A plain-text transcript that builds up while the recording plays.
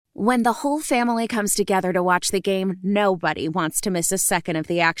When the whole family comes together to watch the game, nobody wants to miss a second of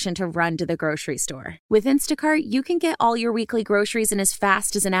the action to run to the grocery store. With Instacart, you can get all your weekly groceries in as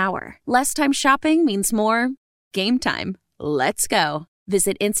fast as an hour. Less time shopping means more game time. Let's go.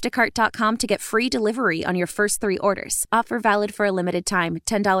 Visit instacart.com to get free delivery on your first 3 orders. Offer valid for a limited time.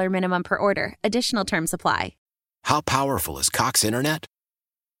 $10 minimum per order. Additional terms apply. How powerful is Cox Internet?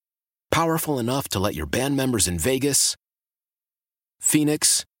 Powerful enough to let your band members in Vegas,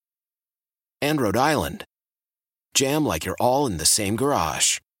 Phoenix, and Rhode Island jam like you're all in the same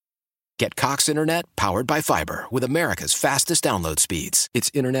garage. Get Cox Internet powered by fiber with America's fastest download speeds.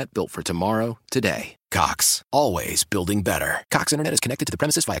 It's internet built for tomorrow, today. Cox, always building better. Cox Internet is connected to the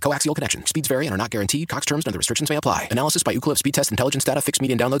premises via coaxial connection. Speeds vary and are not guaranteed. Cox terms and other restrictions may apply. Analysis by Ookla Speed Test Intelligence Data. Fixed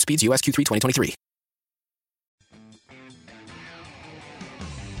median download speeds. US Q3 2023.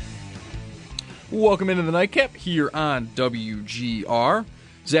 Welcome into the Nightcap here on WGR.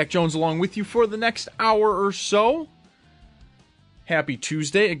 Zach Jones along with you for the next hour or so. Happy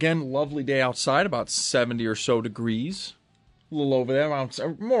Tuesday. Again, lovely day outside, about 70 or so degrees. A little over there,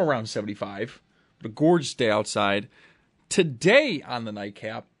 more around 75. But a gorgeous day outside. Today on the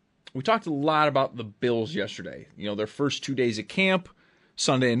Nightcap, we talked a lot about the Bills yesterday. You know, their first 2 days at camp,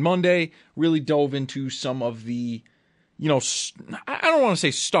 Sunday and Monday, really dove into some of the, you know, I don't want to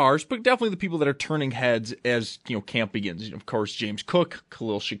say stars, but definitely the people that are turning heads as, you know, camp begins. Of course, James Cook,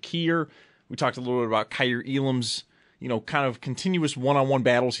 Khalil Shakir. We talked a little bit about Kyer Elam's, you know, kind of continuous one-on-one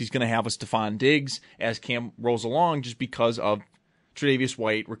battles he's going to have with Stephon Diggs as camp rolls along just because of Tre'Davious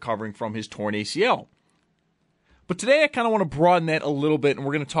White recovering from his torn ACL. But today I kind of want to broaden that a little bit, and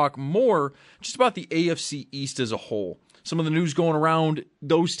we're going to talk more just about the AFC East as a whole. Some of the news going around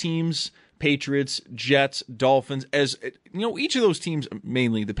those teams, Patriots, Jets, Dolphins, as you know, each of those teams,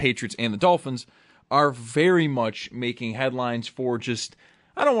 mainly the Patriots and the Dolphins, are very much making headlines for just,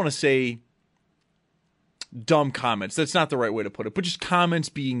 I don't want to say dumb comments. That's not the right way to put it, but just comments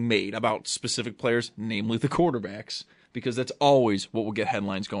being made about specific players, namely the quarterbacks, because that's always what will get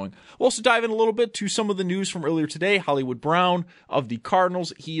headlines going. We'll also dive in a little bit to some of the news from earlier today. Hollywood Brown of the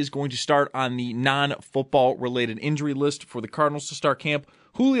Cardinals, he is going to start on the non-football related injury list for the Cardinals to start camp.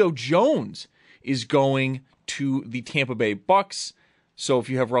 Julio Jones is going to the Tampa Bay Bucks. So if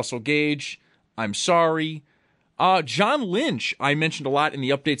you have Russell Gage, I'm sorry. John Lynch, I mentioned a lot in the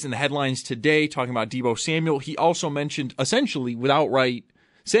updates and the headlines today, talking about Deebo Samuel. He also mentioned, essentially, without right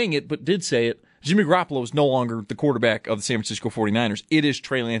saying it, but did say it, Jimmy Garoppolo is no longer the quarterback of the San Francisco 49ers. It is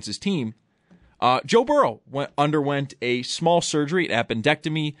Trey Lance's team. Joe Burrow underwent a small surgery, an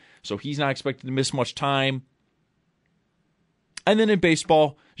appendectomy, so he's not expected to miss much time. And then in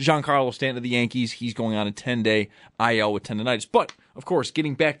baseball, Giancarlo Stanton of the Yankees, he's going on a 10-day IL with tendonitis. But, of course,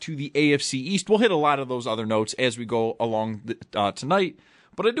 getting back to the AFC East, we'll hit a lot of those other notes as we go along tonight.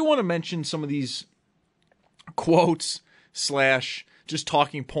 But I do want to mention some of these quotes / just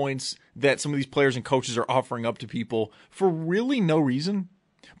talking points that some of these players and coaches are offering up to people for really no reason.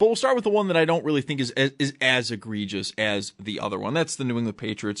 But we'll start with the one that I don't really think is as egregious as the other one. That's the New England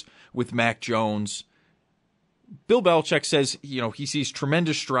Patriots with Mac Jones. Bill Belichick says, you know, he sees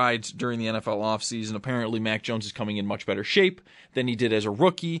tremendous strides during the NFL offseason. Apparently, Mac Jones is coming in much better shape than he did as a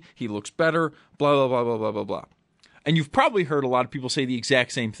rookie. He looks better, blah, blah, blah, blah, blah, blah, blah. And you've probably heard a lot of people say the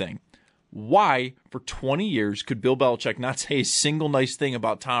exact same thing. Why, for 20 years, could Bill Belichick not say a single nice thing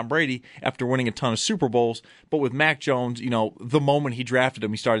about Tom Brady after winning a ton of Super Bowls? But with Mac Jones, you know, the moment he drafted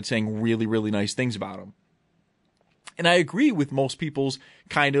him, he started saying really, really nice things about him. And I agree with most people's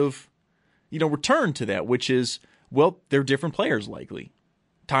kind of, you know, return to that, which is, well, they're different players likely.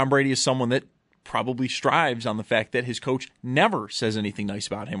 Tom Brady is someone that probably strives on the fact that his coach never says anything nice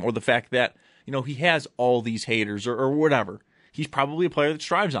about him, or the fact that, you know, he has all these haters or whatever. He's probably a player that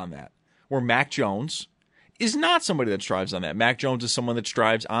strives on that. Where Mac Jones is not somebody that strives on that. Mac Jones is someone that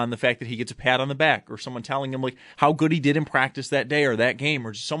strives on the fact that he gets a pat on the back, or someone telling him like how good he did in practice that day or that game,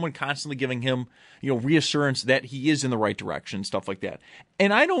 or just someone constantly giving him, you know, reassurance that he is in the right direction, stuff like that.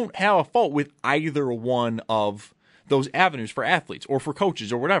 And I don't have a fault with either one of those avenues for athletes or for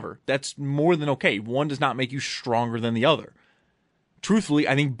coaches or whatever. That's more than okay. One does not make you stronger than the other. Truthfully,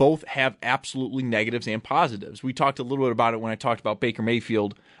 I think both have absolutely negatives and positives. We talked a little bit about it when I talked about Baker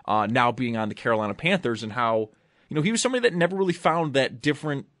Mayfield now being on the Carolina Panthers, and how, you know, he was somebody that never really found that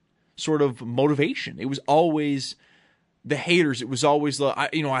different sort of motivation. It was always the haters. It was always the,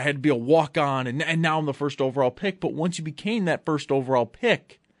 I had to be a walk-on, and now I'm the first overall pick. But once you became that first overall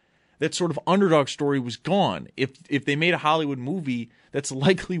pick, that sort of underdog story was gone. If they made a Hollywood movie, that's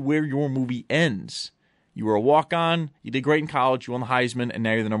likely where your movie ends. You were a walk-on, you did great in college, you won the Heisman, and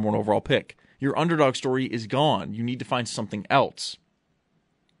now you're the number one overall pick. Your underdog story is gone. You need to find something else.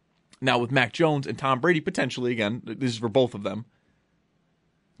 Now with Mac Jones and Tom Brady, potentially, again, this is for both of them,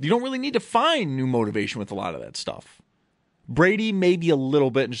 you don't really need to find new motivation with a lot of that stuff. Brady, maybe a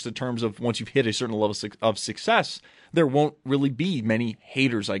little bit, just in terms of once you've hit a certain level of success, there won't really be many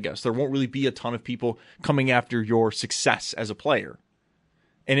haters, I guess. There won't really be a ton of people coming after your success as a player.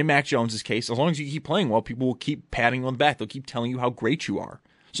 And in Mac Jones' case, as long as you keep playing well, people will keep patting you on the back. They'll keep telling you how great you are.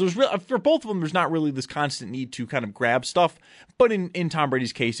 So for both of them, there's not really this constant need to kind of grab stuff. But in Tom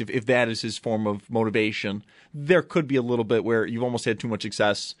Brady's case, if that is his form of motivation, there could be a little bit where you've almost had too much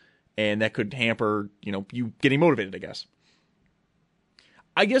success, and that could hamper, you getting motivated, I guess.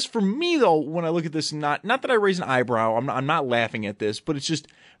 I guess for me, though, when I look at this, not that I raise an eyebrow, I'm not laughing at this, but it's just,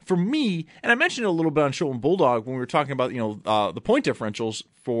 for me, and I mentioned it a little bit on Show and Bulldog when we were talking about, the point differentials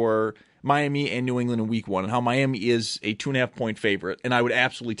for Miami and New England in week 1, and how Miami is a 2.5-point favorite, and I would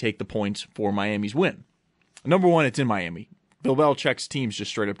absolutely take the points for Miami's win. Number one, it's in Miami. Bill Belichick's teams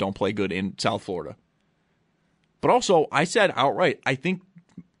just straight up don't play good in South Florida. But also, I said outright, I think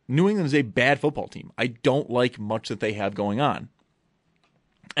New England is a bad football team. I don't like much that they have going on.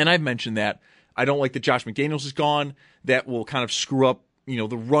 And I've mentioned that. I don't like that Josh McDaniels is gone. That will kind of screw up,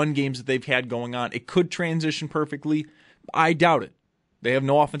 the run games that they've had going on. It could transition perfectly. I doubt it. They have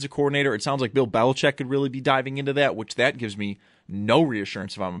no offensive coordinator. It sounds like Bill Belichick could really be diving into that, which that gives me no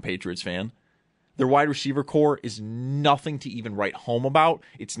reassurance if I'm a Patriots fan. Their wide receiver core is nothing to even write home about.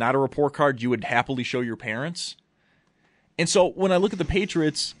 It's not a report card you would happily show your parents. And so when I look at the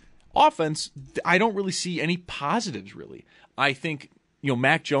Patriots offense, I don't really see any positives, really. I think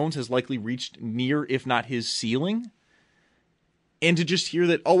Mac Jones has likely reached near, if not his ceiling. And to just hear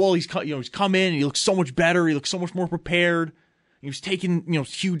that, he's come in and he looks so much better. He looks so much more prepared. He was taking,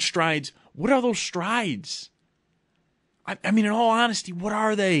 huge strides. What are those strides? I mean, in all honesty, what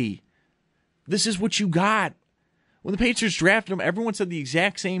are they? This is what you got. When the Patriots drafted him, everyone said the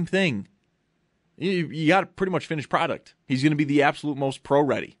exact same thing. You got a pretty much finished product. He's going to be the absolute most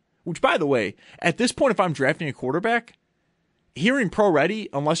pro-ready. Which, by the way, at this point, if I'm drafting a quarterback, hearing pro-ready,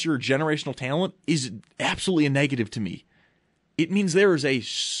 unless you're a generational talent, is absolutely a negative to me. It means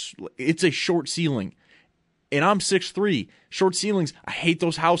it's a short ceiling. And I'm 6'3". Short ceilings, I hate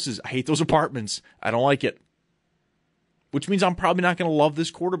those houses. I hate those apartments. I don't like it. Which means I'm probably not going to love this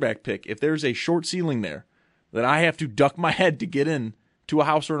quarterback pick. If there's a short ceiling there that I have to duck my head to get in to a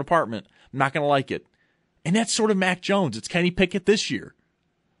house or an apartment, I'm not going to like it. And that's sort of Mac Jones. It's Kenny Pickett this year.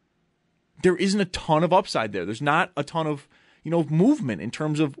 There isn't a ton of upside there. There's not a ton of movement in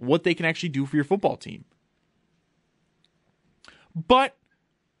terms of what they can actually do for your football team. But,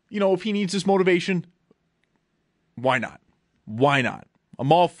 if he needs this motivation, why not? Why not?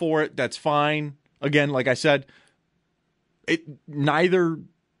 I'm all for it. That's fine. Again, like I said, neither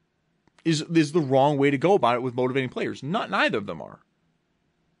is the wrong way to go about it with motivating players. Neither of them are.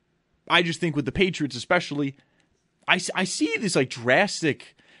 I just think with the Patriots especially, I see these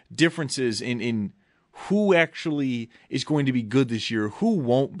drastic differences in who actually is going to be good this year, who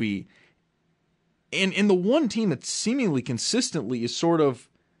won't be. And the one team that seemingly consistently is sort of,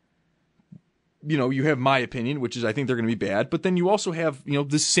 you have my opinion, which is I think they're going to be bad, but then you also have,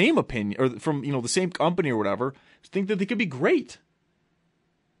 the same opinion, or from, the same company or whatever, think that they could be great.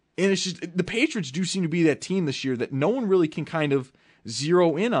 And it's just, the Patriots do seem to be that team this year that no one really can kind of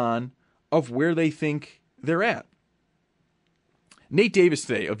zero in on of where they think they're at. Nate Davis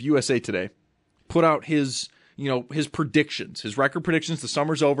today of USA Today put out his predictions, his record predictions. The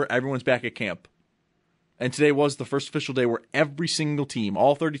summer's over. Everyone's back at camp. And today was the first official day where every single team,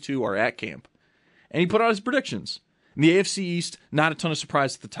 all 32, are at camp. And he put out his predictions. In the AFC East, not a ton of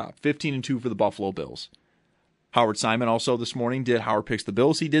surprise at the top. 15-2 for the Buffalo Bills. Howard Simon also this morning did Howard Picks the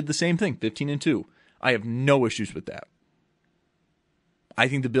Bills. He did the same thing, 15-2. I have no issues with that. I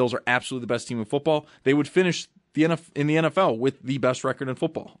think the Bills are absolutely the best team in football. They would finish in the NFL with the best record in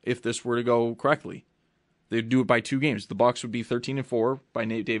football if this were to go correctly. They'd do it by 2 games. The Bucs would be 13-4 by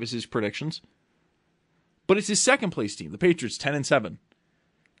Nate Davis's predictions. But it's his second place team, the Patriots, 10-7.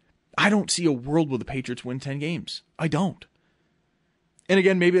 I don't see a world where the Patriots win 10 games. I don't. And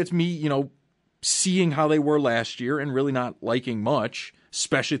again, maybe that's me, seeing how they were last year and really not liking much,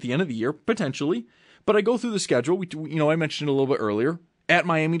 especially at the end of the year, potentially. But I go through the schedule. I mentioned it a little bit earlier. At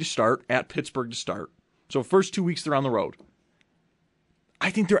Miami to start, at Pittsburgh to start. So first 2 weeks they're on the road. I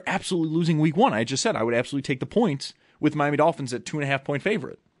think they're absolutely losing week 1. I just said I would absolutely take the points with Miami Dolphins at 2.5-point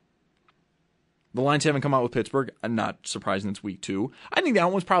favorite. The lines haven't come out with Pittsburgh. I'm not surprised it's week 2. I think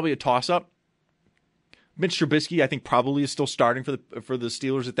that one's probably a toss-up. Mitch Trubisky, I think, probably is still starting for the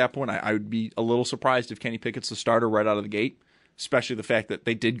Steelers at that point. I would be a little surprised if Kenny Pickett's the starter right out of the gate, especially the fact that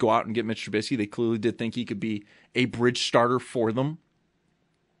they did go out and get Mitch Trubisky. They clearly did think he could be a bridge starter for them.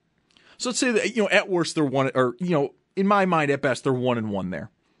 So let's say that, at worst they're one, or, in my mind at best they're 1-1 there.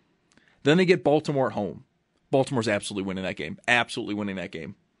 Then they get Baltimore at home. Baltimore's absolutely winning that game. Absolutely winning that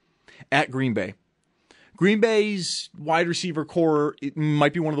game. At Green Bay. Green Bay's wide receiver core, it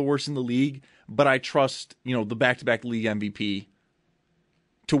might be one of the worst in the league, but I trust, the back-to-back league MVP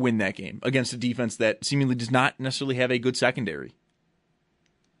to win that game against a defense that seemingly does not necessarily have a good secondary.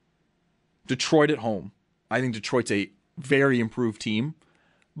 Detroit at home. I think Detroit's a very improved team.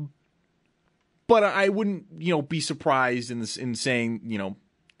 But I wouldn't, be surprised in saying,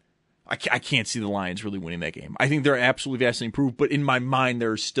 I can't see the Lions really winning that game. I think they're absolutely vastly improved, but in my mind,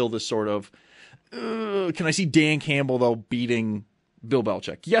 there's still this sort of, can I see Dan Campbell, though, beating Bill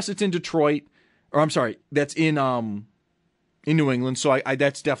Belichick? Yes, it's in Detroit. Or I'm sorry, that's in New England, so I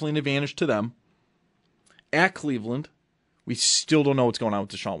that's definitely an advantage to them. At Cleveland, we still don't know what's going on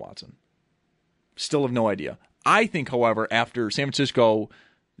with Deshaun Watson. Still have no idea. I think, however, after San Francisco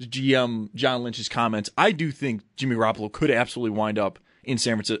GM John Lynch's comments, I do think Jimmy Garoppolo could absolutely wind up in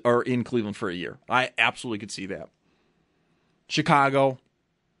San Francisco or in Cleveland for a year. I absolutely could see that. Chicago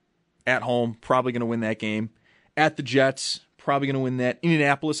at home, probably going to win that game. At the Jets, probably going to win that.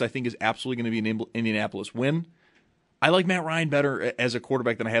 Indianapolis, I think, is absolutely going to be an Indianapolis win. I like Matt Ryan better as a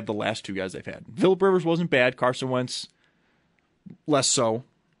quarterback than I have the last two guys they've had. Phillip Rivers wasn't bad. Carson Wentz, less so.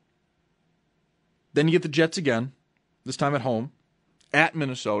 Then you get the Jets again, this time at home. At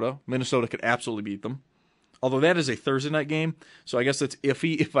Minnesota. Minnesota could absolutely beat them. Although that is a Thursday night game, so I guess that's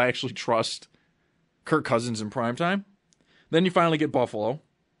iffy if I actually trust Kirk Cousins in primetime. Then you finally get Buffalo,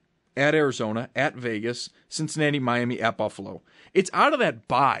 at Arizona, at Vegas, Cincinnati, Miami, at Buffalo. It's out of that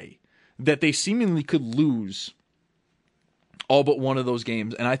bye that they seemingly could lose all but one of those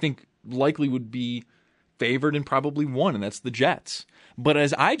games, and I think likely would be favored in probably one, and that's the Jets. But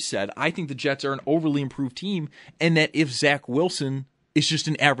as I've said, I think the Jets are an overly improved team, and that if Zach Wilson is just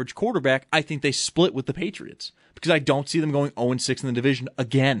an average quarterback, I think they split with the Patriots, because I don't see them going 0-6 in the division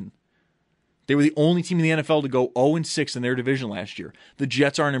again. They were the only team in the NFL to go 0-6 in their division last year. The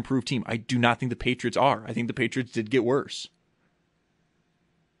Jets are an improved team. I do not think the Patriots are. I think the Patriots did get worse.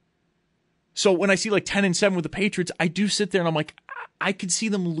 So when I see like 10-7 with the Patriots, I do sit there and I'm like, I could see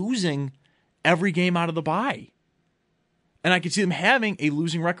them losing every game out of the bye. And I could see them having a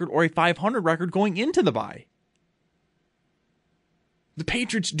losing record or a 500 record going into the bye. The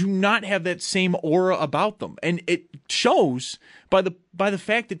Patriots do not have that same aura about them, and it shows by the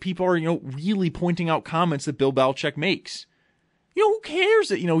fact that people are really pointing out comments that Bill Belichick makes. Who cares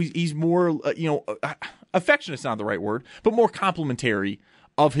that he's more affectionate's not the right word, but more complimentary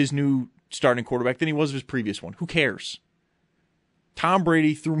of his new starting quarterback than he was of his previous one. Who cares? Tom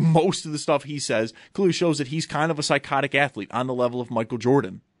Brady, through most of the stuff he says, clearly shows that he's kind of a psychotic athlete on the level of Michael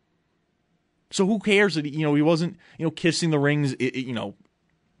Jordan. So who cares that he wasn't kissing the rings?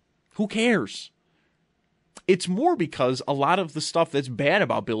 Who cares? It's more because a lot of the stuff that's bad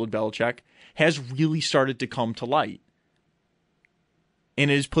about Bill and Belichick has really started to come to light,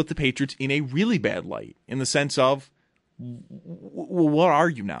 and it has put the Patriots in a really bad light in the sense of, well, what are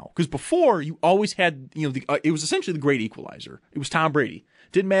you now? Because before you always had it was essentially the great equalizer. It was Tom Brady.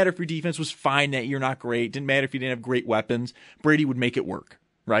 Didn't matter if your defense was fine that year, not great. Didn't matter if you didn't have great weapons. Brady would make it work.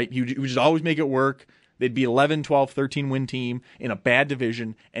 Right? He would just always make it work. They'd be 11, 12, 13 win team in a bad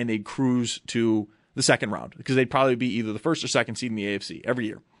division, and they'd cruise to the second round because they'd probably be either the first or second seed in the AFC every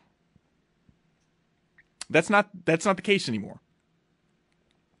year. That's not the case anymore.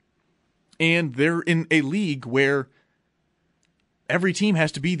 And they're in a league where every team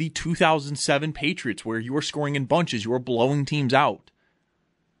has to be the 2007 Patriots, where you are scoring in bunches, you are blowing teams out.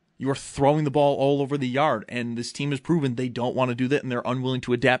 You are throwing the ball all over the yard, and this team has proven they don't want to do that, and they're unwilling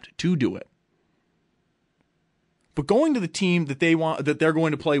to adapt to do it. But going to the team that they're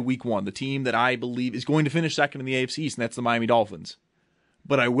going to play week one, the team that I believe is going to finish second in the AFC East, and that's the Miami Dolphins.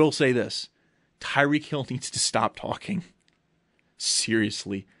 But I will say this, Tyreek Hill needs to stop talking.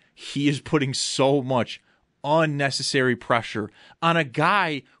 Seriously, he is putting so much unnecessary pressure on a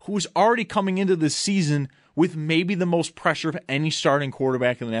guy who is already coming into this season with maybe the most pressure of any starting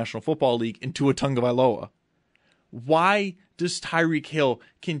quarterback in the National Football League in Tua Tagovailoa. Why does Tyreek Hill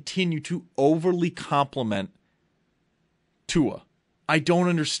continue to overly compliment Tua? I don't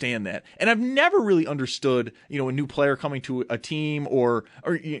understand that. And I've never really understood, a new player coming to a team or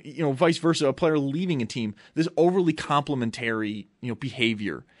vice versa, a player leaving a team, this overly complimentary,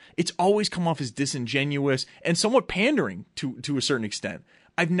 behavior. It's always come off as disingenuous and somewhat pandering to a certain extent.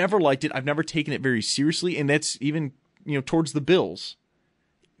 I've never liked it. I've never taken it very seriously, and that's even, towards the Bills.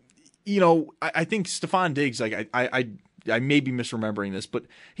 I think Stephon Diggs, like I may be misremembering this, but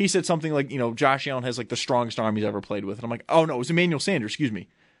he said something like, Josh Allen has like the strongest arm he's ever played with. And I'm like, oh no, it was Emmanuel Sanders, excuse me.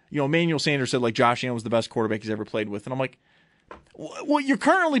 Emmanuel Sanders said, like, Josh Allen was the best quarterback he's ever played with. And I'm like, well, you're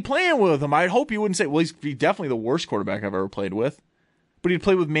currently playing with him. I'd hope you wouldn't say, well, he's definitely the worst quarterback I've ever played with. But he'd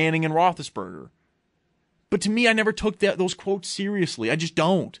played with Manning and Roethlisberger. But to me, I never took those quotes seriously. I just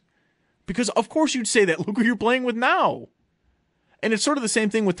don't. Because, of course, you'd say that. Look who you're playing with now. And it's sort of the same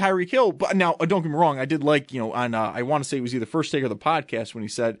thing with Tyreek Hill. But now, don't get me wrong. I did like, on I want to say it was either first take or the podcast when he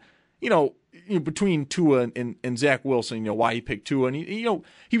said, between Tua and Zach Wilson, why he picked Tua. And,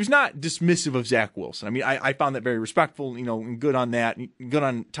 he was not dismissive of Zach Wilson. I mean, I found that very respectful, and good on that. Good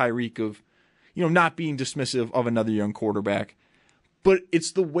on Tyreek of, not being dismissive of another young quarterback. But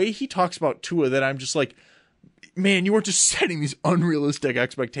it's the way he talks about Tua that I'm just like, man, you are just setting these unrealistic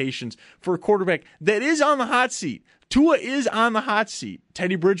expectations for a quarterback that is on the hot seat. Tua is on the hot seat.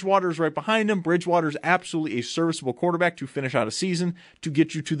 Teddy Bridgewater is right behind him. Bridgewater is absolutely a serviceable quarterback to finish out a season to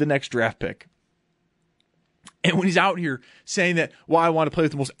get you to the next draft pick. And when he's out here saying that, well, I want to play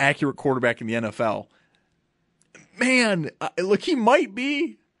with the most accurate quarterback in the NFL, man, look, he might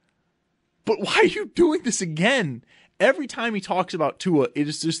be, but why are you doing this again? Every time he talks about Tua, it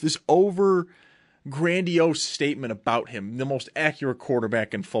is just this grandiose statement about him, the most accurate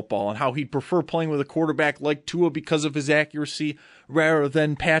quarterback in football, and how he'd prefer playing with a quarterback like Tua because of his accuracy rather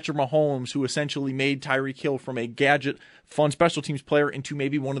than Patrick Mahomes, who essentially made Tyreek Hill from a gadget, fun special teams player into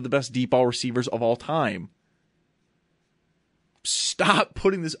maybe one of the best deep ball receivers of all time. Stop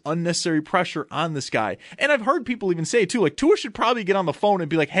putting this unnecessary pressure on this guy. And I've heard people even say, too, like, Tua should probably get on the phone and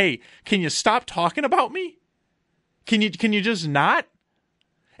be like, hey, can you stop talking about me? Can you just not?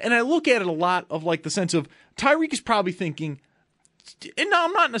 And I look at it a lot of like the sense of Tyreek is probably thinking, and now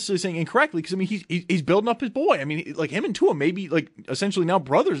I'm not necessarily saying incorrectly, because I mean he's building up his boy. I mean, like him and Tua may be like essentially now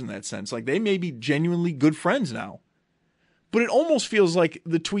brothers in that sense. Like they may be genuinely good friends now. But it almost feels like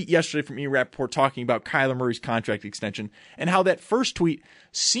the tweet yesterday from Ian Rappaport talking about Kyler Murray's contract extension and how that first tweet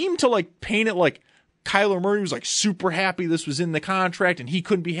seemed to like paint it like Kyler Murray was like super happy this was in the contract and he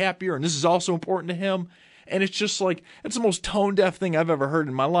couldn't be happier and this is also important to him. And it's just like, it's the most tone-deaf thing I've ever heard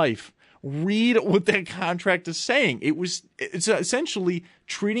in my life. Read what that contract is saying. It's essentially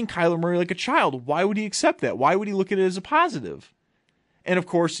treating Kyler Murray like a child. Why would he accept that? Why would he look at it as a positive? And of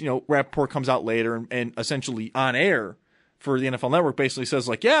course, Rappaport comes out later and essentially on air for the NFL Network basically says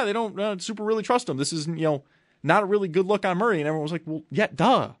like, yeah, they don't super really trust him. This is, not a really good look on Murray. And everyone was like, well, yeah,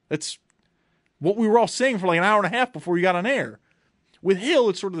 duh. That's what we were all saying for like an hour and a half before you got on air. With Hill,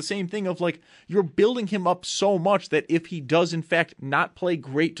 it's sort of the same thing of like, you're building him up so much that if he does in fact not play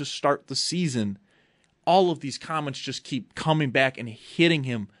great to start the season, all of these comments just keep coming back and hitting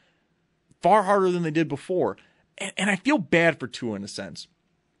him far harder than they did before. And I feel bad for Tua in a sense.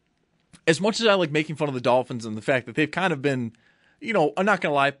 As much as I like making fun of the Dolphins and the fact that they've kind of been, I'm not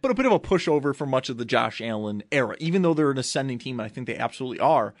going to lie, but a bit of a pushover for much of the Josh Allen era, even though they're an ascending team, and I think they absolutely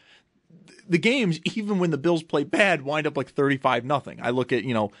are. The games, even when the Bills play bad, wind up like 35-0. I look at,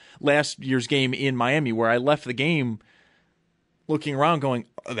 last year's game in Miami where I left the game looking around going,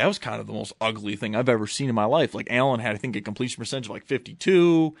 oh, that was kind of the most ugly thing I've ever seen in my life. Like Allen had, I think, a completion percentage of like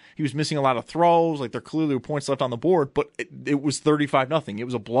 52. He was missing a lot of throws. Like there clearly were points left on the board, but it was 35-0. It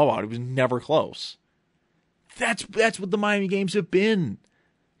was a blowout. It was never close. That's what the Miami games have been.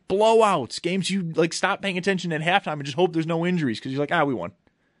 Blowouts. Games you like stop paying attention at halftime and just hope there's no injuries because you're like, we won.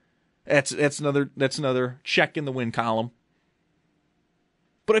 That's another check in the win column.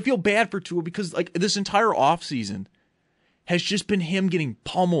 But I feel bad for Tua because like this entire offseason has just been him getting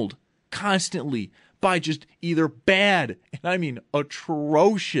pummeled constantly by just either bad, and I mean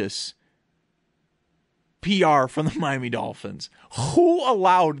atrocious, PR from the Miami Dolphins. Who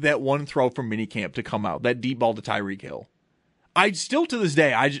allowed that one throw from minicamp to come out, that deep ball to Tyreek Hill? I still to this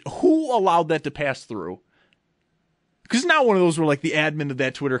day, who allowed that to pass through? Because it's not one of those where like the admin of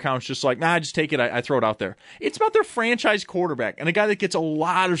that Twitter account's just like, nah, just take it, I throw it out there. It's about their franchise quarterback and a guy that gets a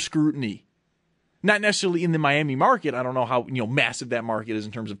lot of scrutiny. Not necessarily in the Miami market. I don't know how massive that market is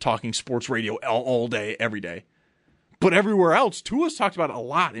in terms of talking sports radio all day, every day. But everywhere else, Tua's talked about it a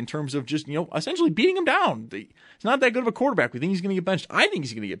lot in terms of just, essentially beating him down. He's not that good of a quarterback. We think he's going to get benched. I think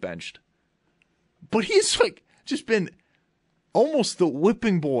he's going to get benched. But he's like just been almost the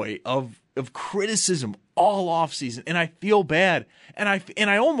whipping boy of criticism all offseason, and I feel bad. And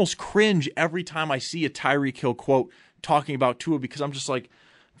I almost cringe every time I see a Tyreek Hill quote talking about Tua because I'm just like,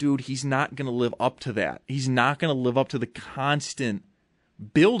 dude, he's not going to live up to that. He's not going to live up to the constant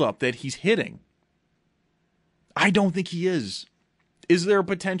buildup that he's hitting. I don't think he is. Is there a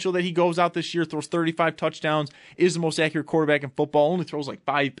potential that he goes out this year, throws 35 touchdowns, is the most accurate quarterback in football, only throws like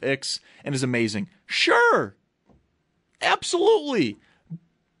 5 picks, and is amazing? Sure. Absolutely.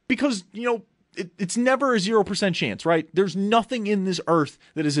 Because, it's never a 0% chance, right? There's nothing in this earth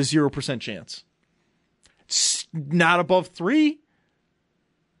that is a 0% chance. It's not above 3.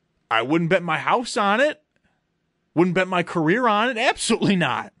 I wouldn't bet my house on it. Wouldn't bet my career on it. Absolutely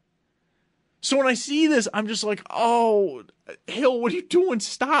not. So when I see this, I'm just like, oh, Hill, what are you doing?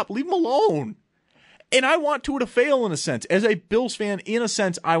 Stop. Leave him alone. And I want Tua to fail in a sense. As a Bills fan, in a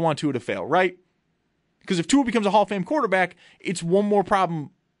sense, I want Tua to fail, right? Because if Tua becomes a Hall of Fame quarterback, it's one more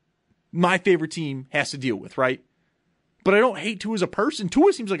problem my favorite team has to deal with, right? But I don't hate Tua as a person.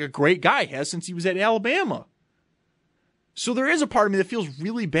 Tua seems like a great guy, has since he was at Alabama. So there is a part of me that feels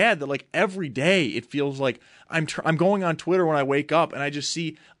really bad that like every day it feels like I'm going on Twitter when I wake up and I just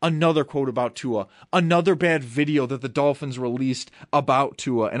see another quote about Tua, another bad video that the Dolphins released about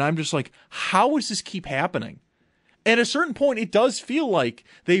Tua, and I'm just like, how does this keep happening? At a certain point, it does feel like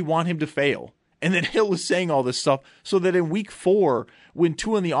they want him to fail. And then Hill is saying all this stuff so that in week 4, when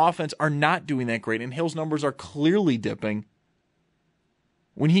Tua and the offense are not doing that great and Hill's numbers are clearly dipping,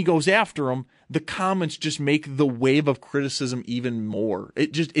 when he goes after him, the comments just make the wave of criticism even more.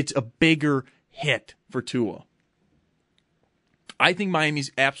 It's a bigger hit for Tua. I think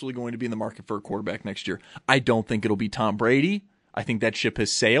Miami's absolutely going to be in the market for a quarterback next year. I don't think it'll be Tom Brady. I think that ship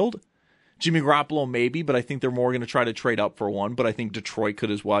has sailed. Jimmy Garoppolo maybe, but I think they're more going to try to trade up for one. But I think Detroit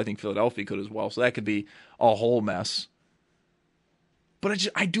could as well. I think Philadelphia could as well. So that could be a whole mess. But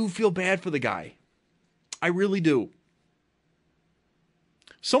I do feel bad for the guy. I really do.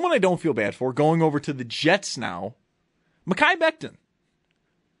 Someone I don't feel bad for, going over to the Jets now, Mekhi Becton.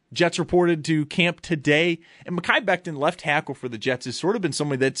 Jets reported to camp today, and Mekhi Becton, left tackle for the Jets, has sort of been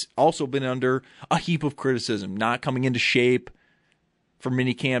somebody that's also been under a heap of criticism, not coming into shape for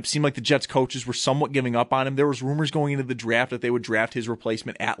minicamp. Seemed like the Jets coaches were somewhat giving up on him. There was rumors going into the draft that they would draft his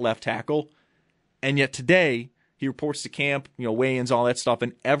replacement at left tackle. And yet today, he reports to camp, weigh-ins, all that stuff,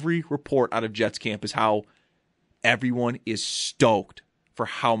 and every report out of Jets camp is how everyone is stoked for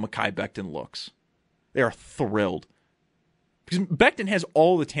how Mekhi Becton looks. They are thrilled. Because Becton has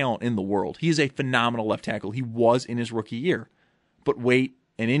all the talent in the world. He is a phenomenal left tackle. He was in his rookie year. But weight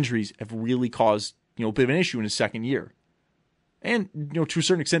and injuries have really caused, a bit of an issue in his second year. And, to a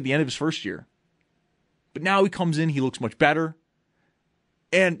certain extent, the end of his first year. But now he comes in, he looks much better.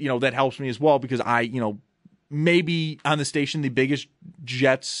 And, that helps me as well because I, maybe on the station the biggest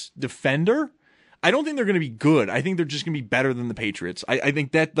Jets defender. I don't think they're going to be good. I think they're just going to be better than the Patriots. I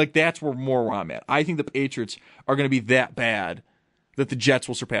think that that's where I'm at. I think the Patriots are going to be that bad that the Jets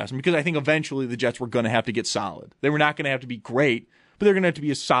will surpass them because I think eventually the Jets were going to have to get solid. They were not going to have to be great, but they're going to have to be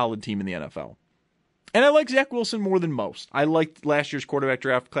a solid team in the NFL. And I like Zach Wilson more than most. I liked last year's quarterback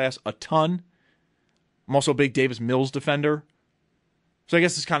draft class a ton. I'm also a big Davis Mills defender. So I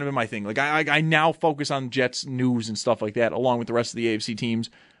guess it's kind of been my thing. Like I now focus on Jets news and stuff like that along with the rest of the AFC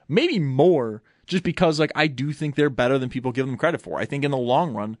teams. Maybe more just because I do think they're better than people give them credit for. I think in the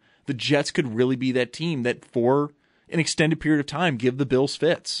long run, the Jets could really be that team that for an extended period of time give the Bills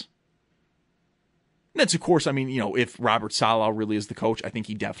fits. And that's, of course, if Robert Saleh really is the coach, I think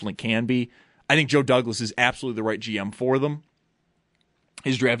he definitely can be. I think Joe Douglas is absolutely the right GM for them.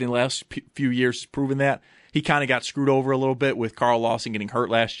 His drafting the last few years has proven that. He kind of got screwed over a little bit with Carl Lawson getting hurt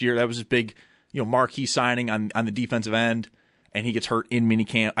last year. That was his big, marquee signing on the defensive end, and he gets hurt in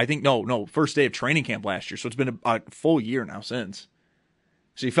minicamp. I think, first day of training camp last year, so it's been a full year now since.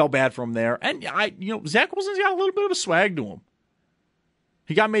 So he felt bad for him there. And, Zach Wilson's got a little bit of a swag to him.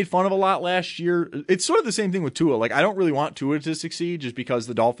 He got made fun of a lot last year. It's sort of the same thing with Tua. I don't really want Tua to succeed just because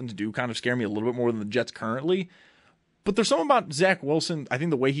the Dolphins do kind of scare me a little bit more than the Jets currently. But there's something about Zach Wilson, I think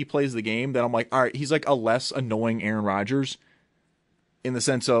the way he plays the game, that I'm like, all right, he's like a less annoying Aaron Rodgers in the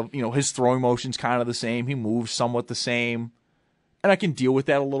sense of, his throwing motion's kind of the same. He moves somewhat the same. And I can deal with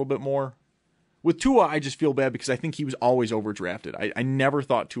that a little bit more. With Tua, I just feel bad because I think he was always overdrafted. I never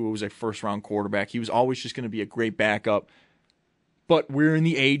thought Tua was a first-round quarterback. He was always just going to be a great backup. But we're in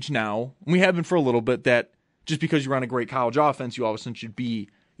the age now, and we have been for a little bit, that just because you run a great college offense, you all of a sudden should be,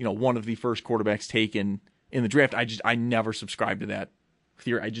 one of the first quarterbacks taken in the draft. I never subscribed to that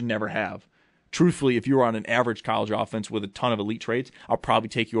theory. I just never have. Truthfully, if you were on an average college offense with a ton of elite traits, I'll probably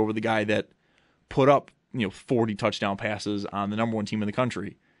take you over the guy that put up, 40 touchdown passes on the number one team in the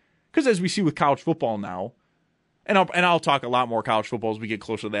country. Because as we see with college football now, and I'll talk a lot more college football as we get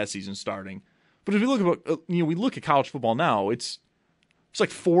closer to that season starting. But if we look at college football now, it's like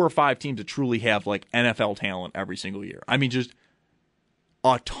 4 or 5 teams that truly have NFL talent every single year. Just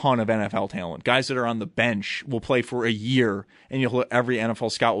a ton of NFL talent. Guys that are on the bench will play for a year, and every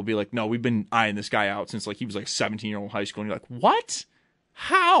NFL scout will be like, no, we've been eyeing this guy out since he was 17-year-old in high school. And you're like, what?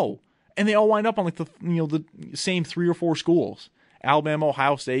 How? And they all wind up on the same 3 or 4 schools: Alabama,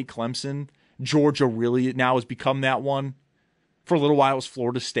 Ohio State, Clemson, Georgia really now has become that one. For a little while, it was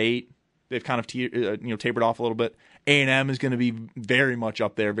Florida State. They've kind of tapered off a little bit. A&M is going to be very much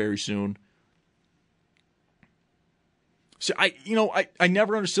up there very soon. So I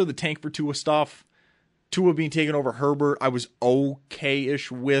never understood the tank for Tua stuff. Tua being taken over Herbert, I was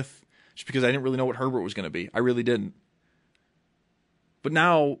okay-ish with, just because I didn't really know what Herbert was going to be. I really didn't. But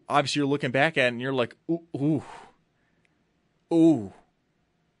now, obviously, you're looking back at it and you're like, ooh.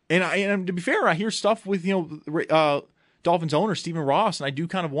 And to be fair, I hear stuff with Dolphins owner Stephen Ross, and I do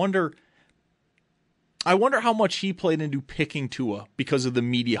kind of wonder. I wonder how much he played into picking Tua because of the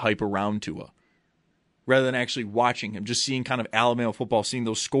media hype around Tua, rather than actually watching him, just seeing kind of Alabama football, seeing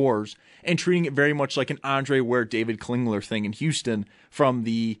those scores, and treating it very much like an Andre Ware, David Klingler thing in Houston from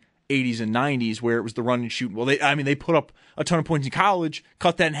the 80s and 90s, where it was the run and shoot. Well, they put up a ton of points in college,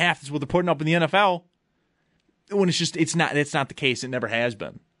 cut that in half. That's what they're putting up in the NFL. When it's not the case. It never has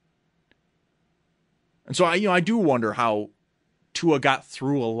been. And so I do wonder how Tua got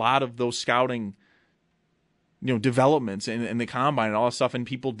through a lot of those scouting, developments and the combine and all that stuff, and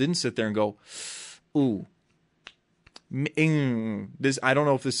people didn't sit there and go, ooh, this, I don't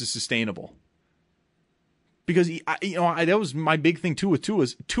know if this is sustainable. Because that was my big thing too with Tua,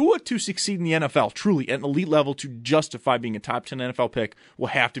 is Tua to succeed in the NFL, truly at an elite level, to justify being a top 10 NFL pick, will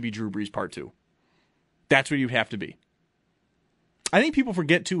have to be Drew Brees Part 2. That's what you'd have to be. I think people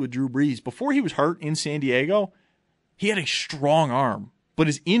forget too with Drew Brees, before he was hurt in San Diego, he had a strong arm, but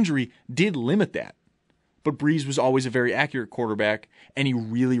his injury did limit that. But Brees was always a very accurate quarterback, and he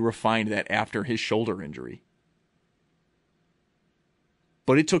really refined that after his shoulder injury.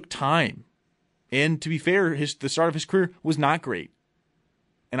 But it took time. And to be fair, the start of his career was not great.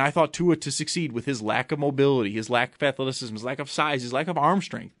 And I thought Tua, to succeed with his lack of mobility, his lack of athleticism, his lack of size, his lack of arm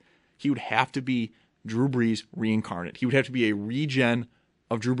strength, he would have to be Drew Brees reincarnate. He would have to be a regen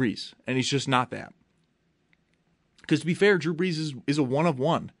of Drew Brees. And he's just not that. Because to be fair, Drew Brees is a one of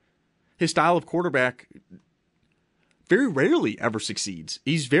one. His style of quarterback very rarely ever succeeds.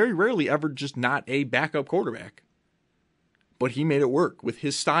 He's very rarely ever just not a backup quarterback. But he made it work with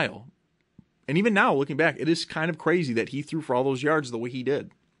his style. And even now, looking back, it is kind of crazy that he threw for all those yards the way he did.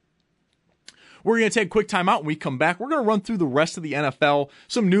 We're going to take a quick time out. When we come back, we're going to run through the rest of the NFL.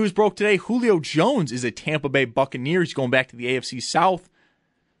 Some news broke today. Julio Jones is a Tampa Bay Buccaneer. He's going back to the AFC South.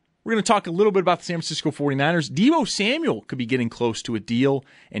 We're going to talk a little bit about the San Francisco 49ers. Deebo Samuel could be getting close to a deal,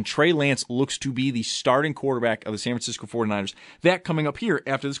 and Trey Lance looks to be the starting quarterback of the San Francisco 49ers. That coming up here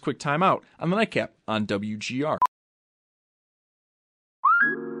after this quick timeout on the Nightcap on WGR.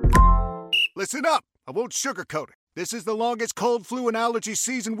 Listen up. I won't sugarcoat it. This is the longest cold, flu, and allergy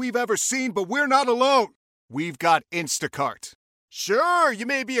season we've ever seen, but we're not alone. We've got Instacart. Sure, you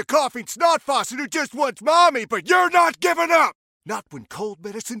may be a coughing snot faucet who just wants mommy, but you're not giving up. Not when cold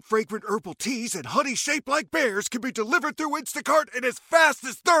medicine, fragrant herbal teas, and honey shaped like bears can be delivered through Instacart in as fast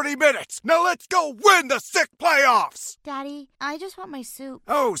as 30 minutes. Now let's go win the sick playoffs. Daddy, I just want my soup.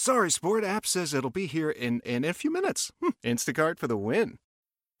 Oh, sorry, Sport. App says it'll be here in a few minutes. Instacart for the win.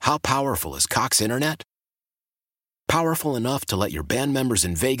 How powerful is Cox Internet? Powerful enough to let your band members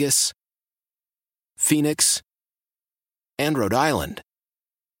in Vegas, Phoenix, and Rhode Island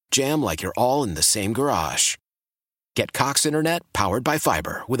jam like you're all in the same garage. Get Cox Internet powered by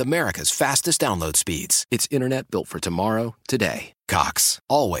fiber with America's fastest download speeds. It's internet built for tomorrow, today. Cox,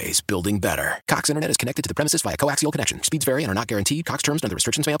 always building better. Cox Internet is connected to the premises via coaxial connection. Speeds vary and are not guaranteed. Cox terms and other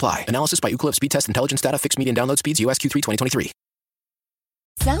restrictions may apply. Analysis by Ookla Speed Test Intelligence Data. Fixed median download speeds. US Q3 2023.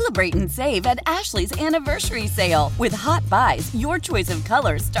 Celebrate and save at Ashley's Anniversary Sale. With Hot Buys, your choice of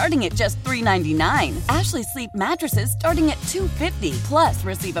colors starting at just $3.99. Ashley Sleep mattresses starting at $2.50. Plus,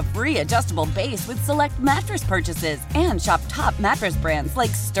 receive a free adjustable base with select mattress purchases. And shop top mattress brands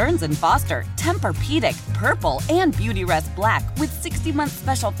like Stearns & Foster, Tempur-Pedic, Purple, and Beautyrest Black with 60-month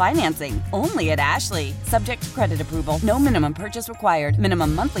special financing. Only at Ashley. Subject to credit approval. No minimum purchase required.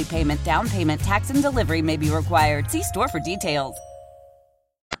 Minimum monthly payment, down payment, tax, and delivery may be required. See store for details.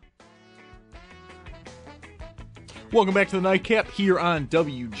 Welcome back to the Nightcap here on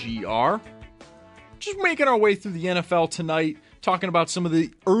WGR. Just making our way through the NFL tonight, talking about some of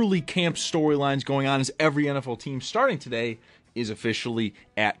the early camp storylines going on as every NFL team starting today is officially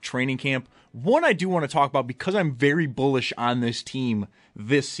at training camp. One I do want to talk about, because I'm very bullish on this team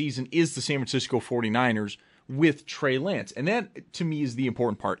this season, is the San Francisco 49ers with Trey Lance. And that, to me, is the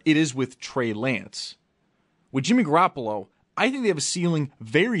important part. It is with Trey Lance. With Jimmy Garoppolo, I think they have a ceiling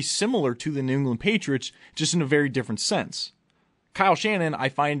very similar to the New England Patriots, just in a very different sense. Kyle Shanahan, I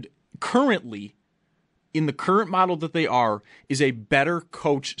find currently, in the current model that they are, is a better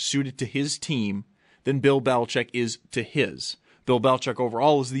coach suited to his team than Bill Belichick is to his. Bill Belichick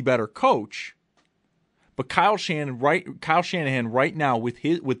overall is the better coach. But Kyle Shanahan right now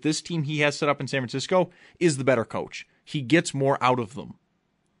with this team he has set up in San Francisco is the better coach. He gets more out of them.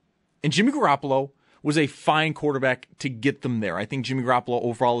 And Jimmy Garoppolo was a fine quarterback to get them there. I think Jimmy Garoppolo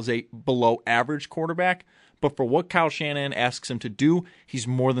overall is a below average quarterback, but for what Kyle Shanahan asks him to do, he's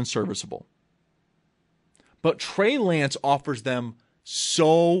more than serviceable. But Trey Lance offers them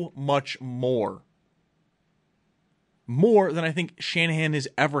so much more. More than I think Shanahan has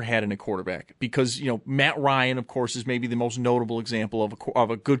ever had in a quarterback. Because, Matt Ryan, of course, is maybe the most notable example of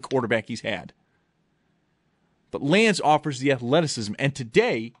a good quarterback he's had. But Lance offers the athleticism. And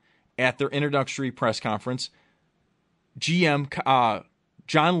today, at their introductory press conference, GM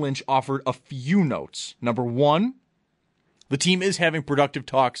John Lynch offered a few notes. Number one, the team is having productive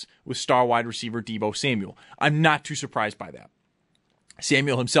talks with star wide receiver Deebo Samuel. I'm not too surprised by that.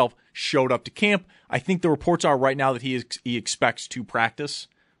 Samuel himself showed up to camp. I think the reports are right now that he expects to practice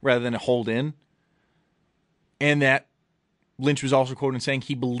rather than hold in. And that Lynch was also quoted saying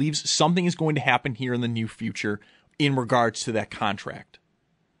he believes something is going to happen here in the near future in regards to that contract.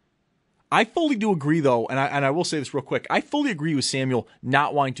 I fully do agree, though, and I will say this real quick. I fully agree with Samuel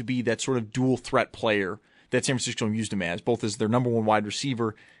not wanting to be that sort of dual threat player that San Francisco used him as, both as their number one wide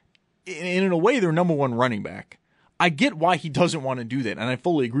receiver and in a way their number one running back. I get why he doesn't want to do that, and I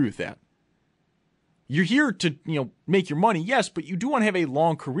fully agree with that. You're here to, make your money, yes, but you do want to have a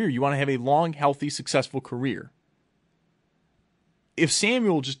long career. You want to have a long, healthy, successful career. If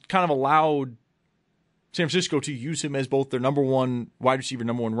Samuel just kind of allowed San Francisco to use him as both their number one wide receiver,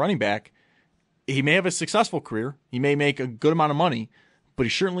 number one running back, he may have a successful career. He may make a good amount of money, but he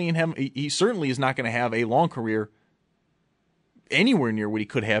certainly is not going to have a long career anywhere near what he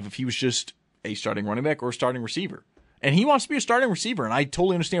could have if he was just a starting running back or a starting receiver. And he wants to be a starting receiver, and I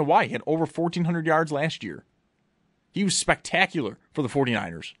totally understand why. He had over 1,400 yards last year. He was spectacular for the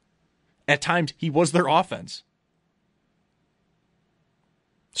 49ers. At times, he was their offense.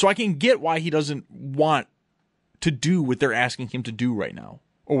 So I can get why he doesn't want to do what they're asking him to do right now,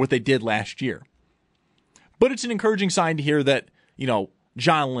 or what they did last year. But it's an encouraging sign to hear that,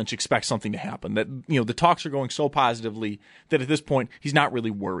 John Lynch expects something to happen, that, the talks are going so positively that at this point, he's not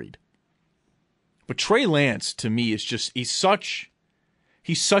really worried. But Trey Lance, to me, is just, he's such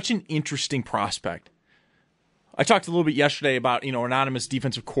an interesting prospect. I talked a little bit yesterday about, anonymous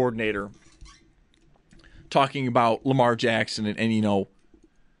defensive coordinator talking about Lamar Jackson and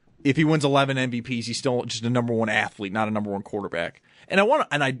if he wins 11 MVPs, he's still just a number one athlete, not a number one quarterback. And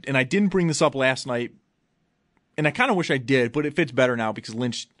I didn't bring this up last night, and I kind of wish I did, but it fits better now because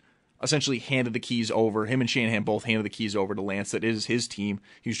Lynch essentially handed the keys over. Him and Shanahan both handed the keys over to Lance. That is his team.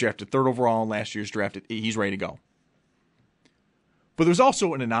 He was drafted third overall in last year's draft. He's ready to go. But there's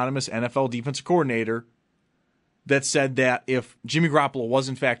also an anonymous NFL defensive coordinator that said that if Jimmy Garoppolo was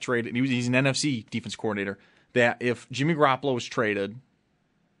in fact traded, and he's an NFC defensive coordinator, that if Jimmy Garoppolo was traded,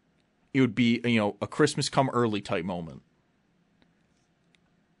 it would be, a Christmas come early type moment.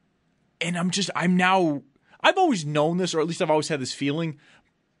 And I've always known this, or at least I've always had this feeling,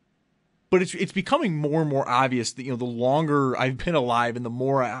 but it's becoming more and more obvious that, the longer I've been alive and the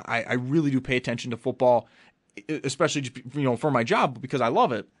more I really do pay attention to football, especially just, for my job because I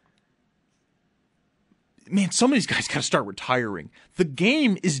love it. Man, some of these guys got to start retiring. The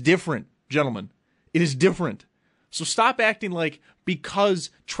game is different, gentlemen. It is different. So stop acting like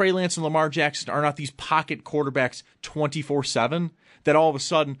because Trey Lance and Lamar Jackson are not these pocket quarterbacks 24/7, that all of a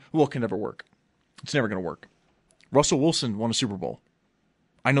sudden, it can never work. It's never going to work. Russell Wilson won a Super Bowl.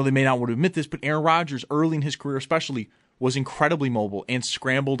 I know they may not want to admit this, but Aaron Rodgers, early in his career especially, was incredibly mobile and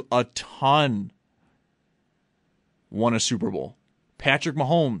scrambled a ton. Won a Super Bowl. Patrick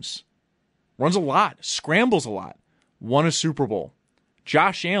Mahomes runs a lot, scrambles a lot, won a Super Bowl.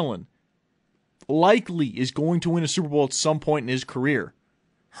 Josh Allen likely is going to win a Super Bowl at some point in his career.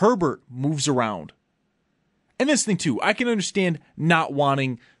 Herbert moves around. And this thing too, I can understand not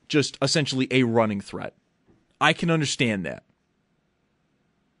wanting just essentially a running threat. I can understand that.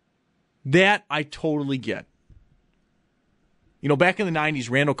 That I totally get. Back in the 90s,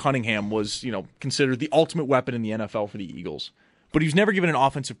 Randall Cunningham was, considered the ultimate weapon in the NFL for the Eagles. But he was never given an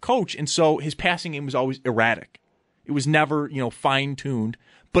offensive coach, and so his passing game was always erratic. It was never, fine-tuned.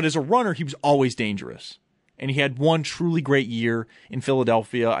 But as a runner, he was always dangerous. And he had one truly great year in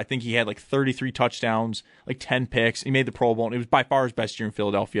Philadelphia. I think he had 33 touchdowns, 10 picks. He made the Pro Bowl, and it was by far his best year in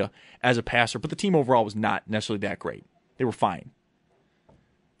Philadelphia as a passer. But the team overall was not necessarily that great. They were fine.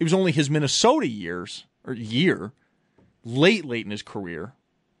 It was only his Minnesota year, late in his career,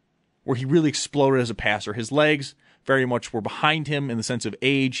 where he really exploded as a passer. His legs very much were behind him in the sense of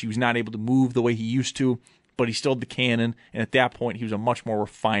age. He was not able to move the way he used to. but he still had the cannon, and at that point, he was a much more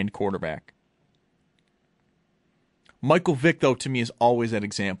refined quarterback. Michael Vick, though, to me is always that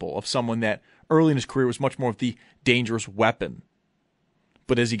example of someone that early in his career was much more of the dangerous weapon.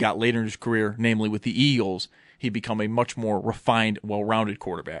 But as he got later in his career, namely with the Eagles, he became a much more refined, well-rounded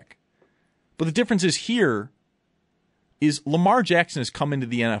quarterback. But the difference is here is Lamar Jackson has come into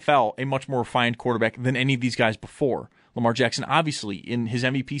the NFL a much more refined quarterback than any of these guys before. Lamar Jackson, obviously, in his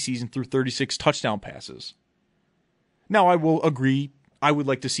MVP season, threw 36 touchdown passes. Now, I will agree, I would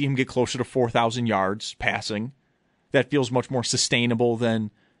like to see him get closer to 4,000 yards passing. That feels much more sustainable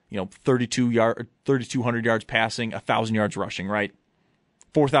than, 3,200 yards passing, 1,000 yards rushing, right?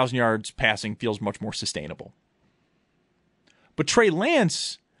 4,000 yards passing feels much more sustainable. But Trey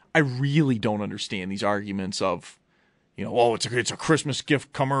Lance, I really don't understand these arguments of, it's a Christmas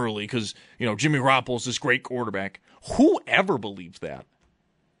gift come early because, Jimmy Garoppolo's this great quarterback. Whoever believes that?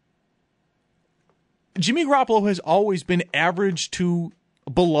 Jimmy Garoppolo has always been average to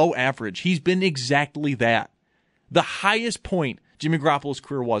below average. He's been exactly that. The highest point Jimmy Garoppolo's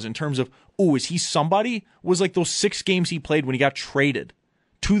career was in terms of, is he somebody, was like those 6 games he played when he got traded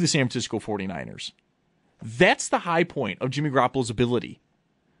to the San Francisco 49ers. That's the high point of Jimmy Garoppolo's ability.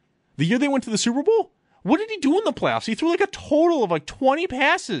 The year they went to the Super Bowl, what did he do in the playoffs? He threw like a total of 20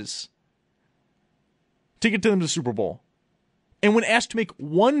 passes to get to them to the Super Bowl. And when asked to make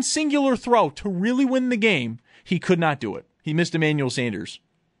one singular throw to really win the game, he could not do it. He missed Emmanuel Sanders.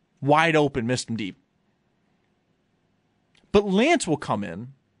 Wide open, missed him deep. But Lance will come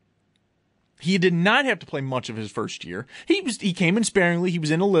in. He did not have to play much of his first year. He came in sparingly. He was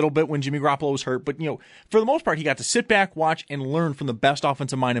in a little bit when Jimmy Garoppolo was hurt. But, for the most part, he got to sit back, watch, and learn from the best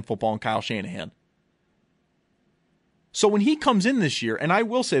offensive mind in football, Kyle Shanahan. So when he comes in this year, and I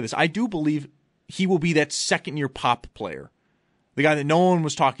will say this, I do believe he will be that second-year pop player. The guy that no one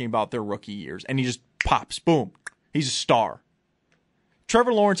was talking about their rookie years. And he just pops. Boom. He's a star.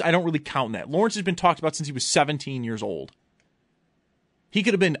 Trevor Lawrence, I don't really count that. Lawrence has been talked about since he was 17 years old. He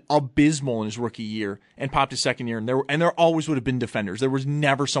could have been abysmal in his rookie year and popped his second year, and there always would have been defenders. There was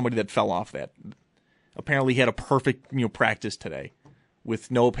never somebody that fell off that. Apparently, he had a perfect practice today with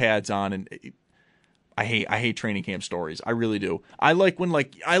no pads on, and I hate training camp stories. I really do. I like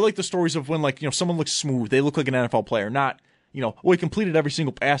the stories of when someone looks smooth, they look like an NFL player, not he completed every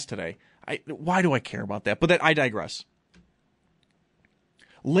single pass today. Why do I care about that? But I digress.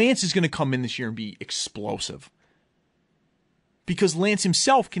 Lance is going to come in this year and be explosive. Because Lance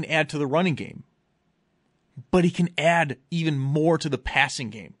himself can add to the running game. But he can add even more to the passing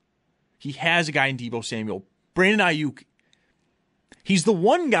game. He has a guy in Deebo Samuel. Brandon Ayuk. He's the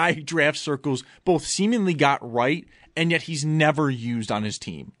one guy who draft circles both seemingly got right, and yet he's never used on his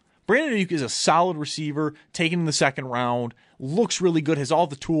team. Brandon Ayuk is a solid receiver, taken in the second round, looks really good, has all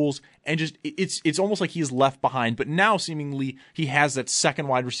the tools, and just it's almost like he is left behind. But now seemingly he has that second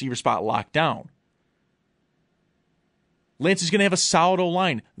wide receiver spot locked down. Lance is going to have a solid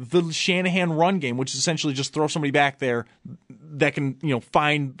O-line. The Shanahan run game, which is essentially just throw somebody back there that can,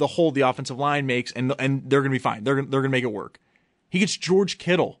 find the hole the offensive line makes, and they're going to be fine. They're going to make it work. He gets George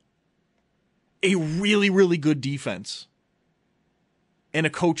Kittle, a really, really good defense, and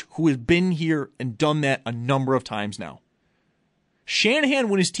a coach who has been here and done that a number of times now. Shanahan,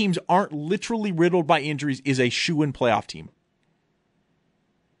 when his teams aren't literally riddled by injuries, is a shoo-in playoff team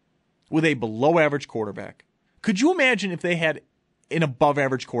with a below-average quarterback. Could you imagine if they had an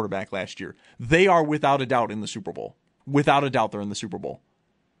above-average quarterback last year? They are without a doubt in the Super Bowl. Without a doubt, they're in the Super Bowl.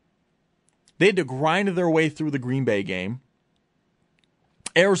 They had to grind their way through the Green Bay game.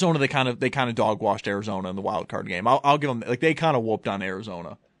 Arizona, they kind of dog-washed Arizona in the wild card game. I'll give them, they kind of whooped on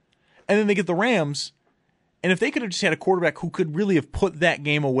Arizona. And then they get the Rams, and if they could have just had a quarterback who could really have put that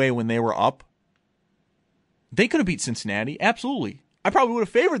game away when they were up, they could have beat Cincinnati. Absolutely. I probably would have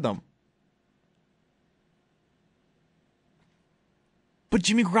favored them. But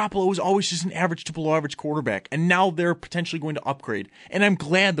Jimmy Garoppolo was always just an average to below average quarterback, and now they're potentially going to upgrade. And I'm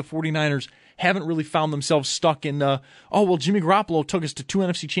glad the 49ers haven't really found themselves stuck in, Jimmy Garoppolo took us to 2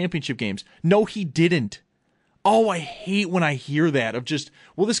 NFC championship games. No, he didn't. Oh, I hate when I hear that of just,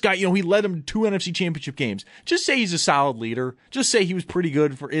 this guy, he led them to 2 NFC championship games. Just say he's a solid leader. Just say he was pretty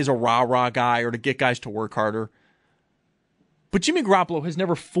good is a rah-rah guy or to get guys to work harder. But Jimmy Garoppolo has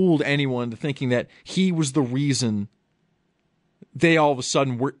never fooled anyone into thinking that he was the reason they all of a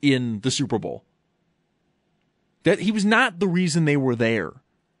sudden were in the Super Bowl. That he was not the reason they were there.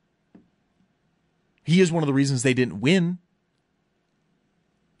 He is one of the reasons they didn't win.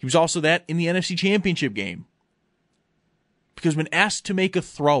 He was also that in the NFC Championship game. Because when asked to make a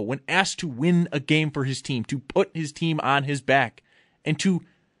throw, when asked to win a game for his team, to put his team on his back, and to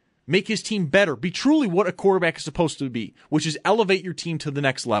make his team better, be truly what a quarterback is supposed to be, which is elevate your team to the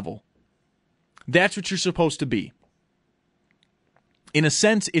next level. That's what you're supposed to be. In a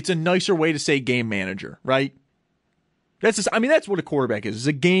sense, it's a nicer way to say game manager, right? That's what a quarterback is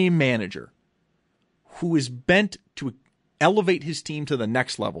a game manager who is bent to elevate his team to the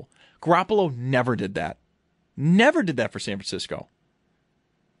next level. Garoppolo never did that. Never did that for San Francisco.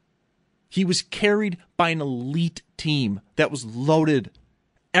 He was carried by an elite team that was loaded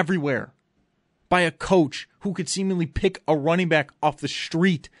everywhere, by a coach who could seemingly pick a running back off the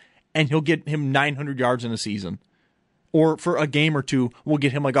street and he'll get him 900 yards in a season. Or for a game or two, we'll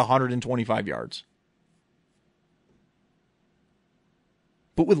get him like 125 yards.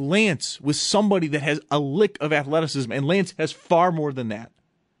 But with Lance, with somebody that has a lick of athleticism, and Lance has far more than that.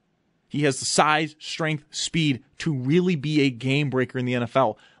 He has the size, strength, speed to really be a game breaker in the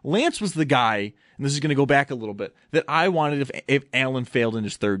NFL. Lance was the guy, and this is going to go back a little bit, that I wanted if Allen failed in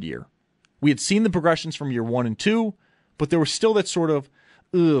his third year. We had seen the progressions from year 1 and 2, but there was still that sort of,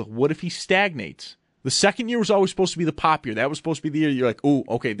 what if he stagnates? The second year was always supposed to be the pop year. That was supposed to be the year you're like, oh,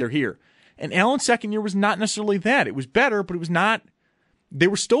 okay, they're here. And Allen's second year was not necessarily that. It was better, but it was not. There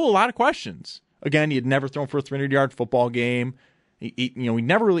were still a lot of questions. Again, he had never thrown for a 300-yard football game. He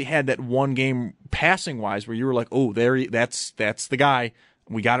never really had that one game passing-wise where you were like, oh, that's the guy.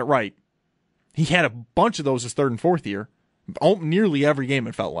 We got it right. He had a bunch of those his third and fourth year. Nearly every game,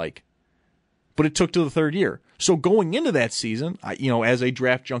 it felt like. But it took to the third year. So going into that season, as a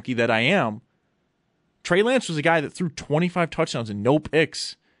draft junkie that I am, Trey Lance was a guy that threw 25 touchdowns and no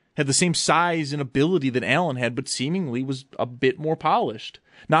picks, had the same size and ability that Allen had, but seemingly was a bit more polished.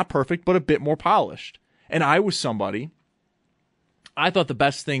 Not perfect, but a bit more polished. And I was somebody, I thought the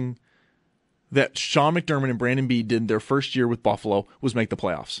best thing that Sean McDermott and Brandon Beane did their first year with Buffalo was make the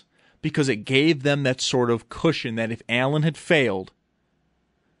playoffs. Because it gave them that sort of cushion that if Allen had failed,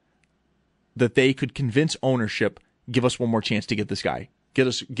 that they could convince ownership, give us one more chance to get this guy.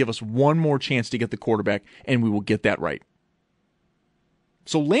 Give us one more chance to get the quarterback, and we will get that right.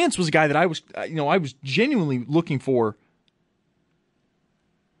 So Lance was a guy that I was genuinely looking for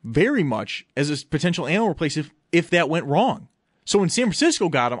very much as a potential Allen replace if that went wrong. So when San Francisco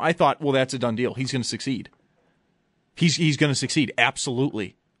got him, I thought, well, that's a done deal. He's going to succeed. He's going to succeed,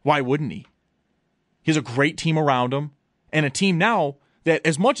 absolutely. Why wouldn't he? He has a great team around him, and a team now that,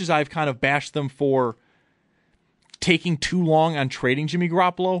 as much as I've kind of bashed them for taking too long on trading Jimmy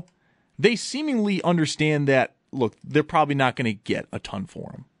Garoppolo, they seemingly understand that, look, they're probably not going to get a ton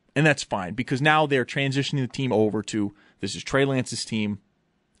for him. And that's fine, because now they're transitioning the team over to, this is Trey Lance's team,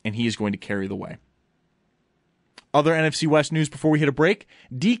 and he is going to carry the way. Other NFC West news before we hit a break,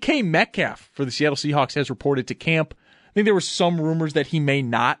 DK Metcalf for the Seattle Seahawks has reported to camp. I think there were some rumors that he may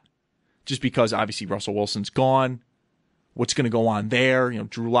not, just because obviously Russell Wilson's gone. What's going to go on there?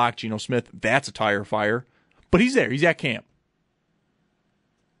 Drew Lock, Geno Smith, that's a tire fire. But he's there. He's at camp.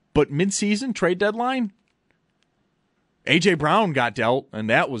 But midseason, trade deadline, A.J. Brown got dealt, and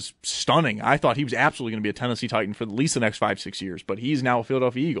that was stunning. I thought he was absolutely going to be a Tennessee Titan for at least the next 5-6 years, but he's now a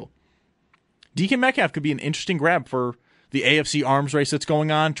Philadelphia Eagle. DK Metcalf could be an interesting grab for the AFC arms race that's going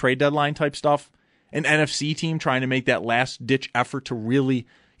on, trade deadline type stuff. An NFC team trying to make that last-ditch effort to really,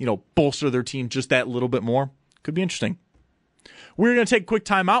 bolster their team just that little bit more. Could be interesting. We're going to take a quick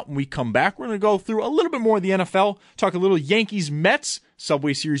time out. When we come back, we're going to go through a little bit more of the NFL, talk a little Yankees-Mets.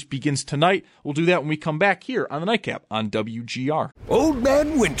 Subway Series begins tonight. We'll do that when we come back here on the Nightcap on WGR. Old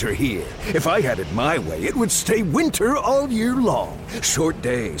Man Winter here. If I had it my way, it would stay winter all year long. Short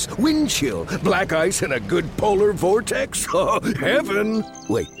days, wind chill, black ice, and a good polar vortex. Oh, heaven.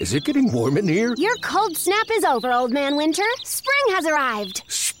 Wait, is it getting warm in here? Your cold snap is over, Old Man Winter. Spring has arrived.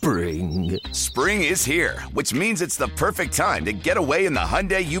 Spring. Spring is here, which means it's the perfect time to get away in the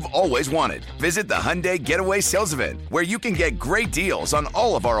Hyundai you've always wanted. Visit the Hyundai Getaway Sales Event, where you can get great deals on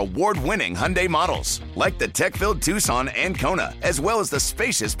all of our award-winning Hyundai models, like the tech-filled Tucson and Kona, as well as the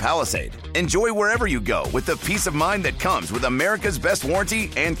spacious Palisade. Enjoy wherever you go with the peace of mind that comes with America's best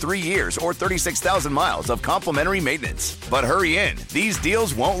warranty and 3 years or 36,000 miles of complimentary maintenance. But hurry in, these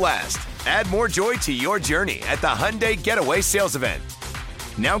deals won't last. Add more joy to your journey at the Hyundai Getaway Sales Event.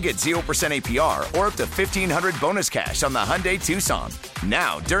 Now get 0% APR or up to $1,500 bonus cash on the Hyundai Tucson.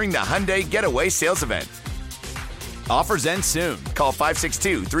 Now, during the Hyundai Getaway Sales Event. Offers end soon. Call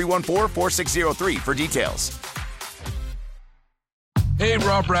 562-314-4603 for details. Hey,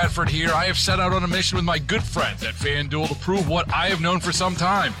 Rob Bradford here. I have set out on a mission with my good friends at FanDuel to prove what I have known for some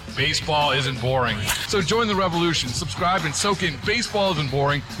time. Baseball isn't boring. So join the revolution. Subscribe and soak in Baseball Isn't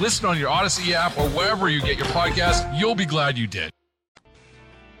Boring. Listen on your Odyssey app or wherever you get your podcast. You'll be glad you did.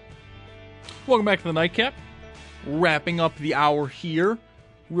 Welcome back to the Nightcap. Wrapping up the hour here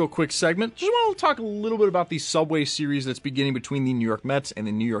real quick segment. Just want to talk a little bit about the Subway Series that's beginning between the New York Mets and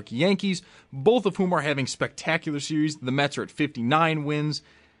the New York Yankees, both of whom are having spectacular series. The Mets are at 59 wins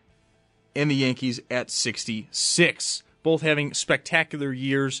and the Yankees at 66, both having spectacular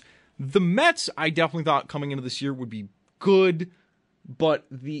years. The Mets, I definitely thought coming into this year would be good, but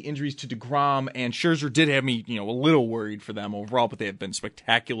the injuries to DeGrom and Scherzer did have me, a little worried for them overall, but they have been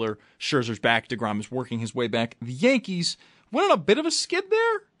spectacular. Scherzer's back. DeGrom is working his way back. The Yankees went on a bit of a skid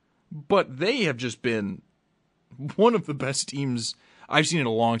there, but they have just been one of the best teams I've seen in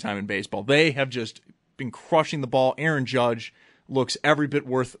a long time in baseball. They have just been crushing the ball. Aaron Judge looks every bit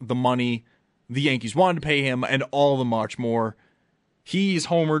worth the money the Yankees wanted to pay him and all the much more. He's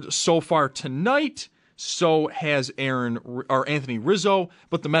homered so far tonight. So has Anthony Rizzo,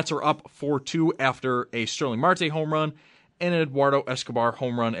 but the Mets are up 4-2 after a Sterling Marte home run and an Eduardo Escobar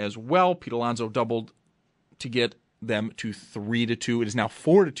home run as well. Pete Alonso doubled to get them to 3-2. It is now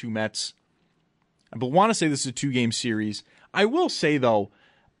 4-2 Mets. I want to say this is a 2-game series. I will say, though,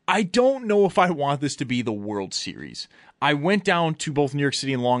 I don't know if I want this to be the World Series. I went down to both New York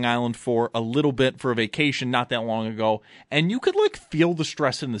City and Long Island for a little bit for a vacation not that long ago, and you could feel the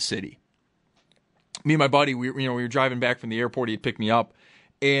stress in the city. Me and my buddy, we were driving back from the airport. He had picked me up,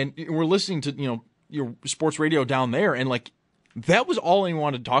 and we're listening to your sports radio down there, and that was all anyone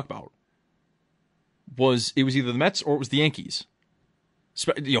wanted to talk about. It was either the Mets or it was the Yankees.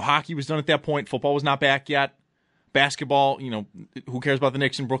 Hockey was done at that point. Football was not back yet. Basketball, who cares about the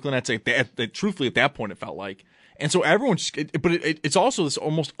Knicks in Brooklyn? I'd say truthfully at that point it felt like. And so everyone but it's also this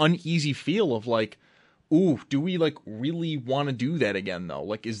almost uneasy feel of ooh, do we really want to do that again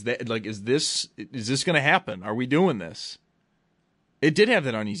though? Is this going to happen? Are we doing this? It did have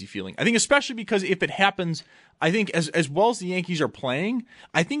that uneasy feeling. I think especially because if it happens, I think as well as the Yankees are playing,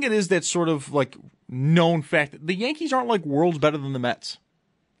 I think it is that sort of known fact that the Yankees aren't worlds better than the Mets.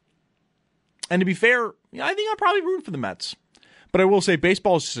 And to be fair, I think I'm probably rooting for the Mets. But I will say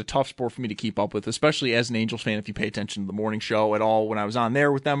baseball is just a tough sport for me to keep up with, especially as an Angels fan. If you pay attention to the morning show at all, when I was on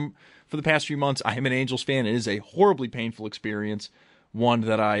there with them for the past few months, I am an Angels fan. It is a horribly painful experience, one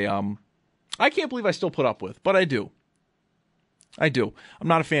that I can't believe I still put up with, but I do. I'm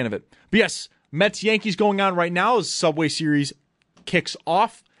not a fan of it. But yes, Mets-Yankees going on right now as the Subway Series kicks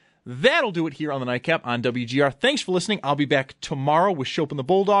off. That'll do it here on the Nightcap on WGR. Thanks for listening. I'll be back tomorrow with Shope and the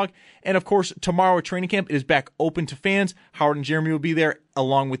Bulldog. And, of course, tomorrow at training camp, it is back open to fans. Howard and Jeremy will be there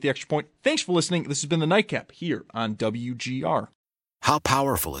along with the Extra Point. Thanks for listening. This has been the Nightcap here on WGR. How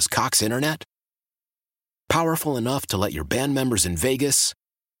powerful is Cox Internet? Powerful enough to let your band members in Vegas,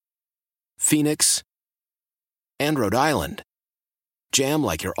 Phoenix, and Rhode Island jam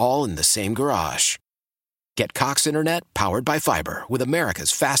like you're all in the same garage. Get Cox Internet powered by fiber with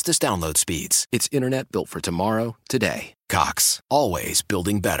America's fastest download speeds. It's internet built for tomorrow, today. Cox, always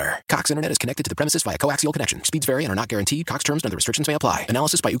building better. Cox Internet is connected to the premises via coaxial connection. Speeds vary and are not guaranteed. Cox terms and other restrictions may apply.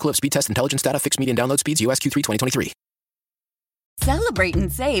 Analysis by Ookla Speed Test Intelligence Data. Fixed median download speeds. US Q3 2023. Celebrate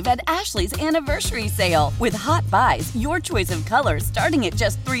and save at Ashley's Anniversary Sale. With Hot Buys, your choice of colors starting at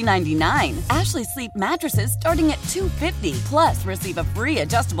just $3.99. Ashley Sleep mattresses starting at $2.50. Plus, receive a free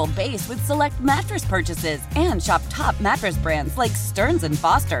adjustable base with select mattress purchases. And shop top mattress brands like Stearns &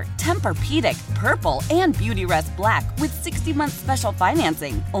 Foster, Tempur-Pedic, Purple, and Beautyrest Black with 60-month special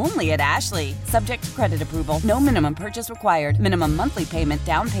financing. Only at Ashley. Subject to credit approval. No minimum purchase required. Minimum monthly payment,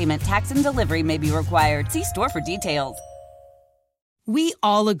 down payment, tax, and delivery may be required. See store for details. We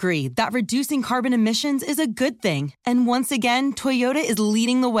all agree that reducing carbon emissions is a good thing. And once again, Toyota is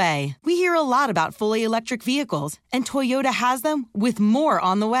leading the way. We hear a lot about fully electric vehicles, and Toyota has them with more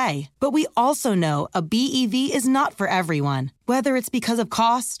on the way. But we also know a BEV is not for everyone, whether it's because of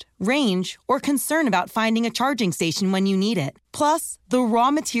cost, range, or concern about finding a charging station when you need it. Plus, the raw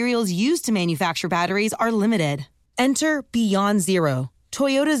materials used to manufacture batteries are limited. Enter Beyond Zero,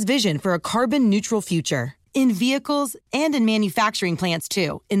 Toyota's vision for a carbon-neutral future. In vehicles and in manufacturing plants,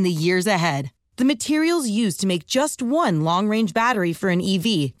 too, in the years ahead. The materials used to make just one long-range battery for an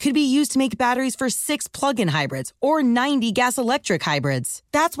EV could be used to make batteries for 6 plug-in hybrids or 90 gas-electric hybrids.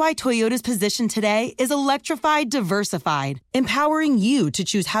 That's why Toyota's position today is electrified, diversified, empowering you to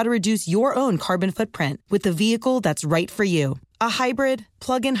choose how to reduce your own carbon footprint with the vehicle that's right for you. A hybrid,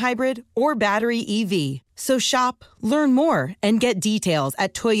 plug-in hybrid, or battery EV. So shop, learn more, and get details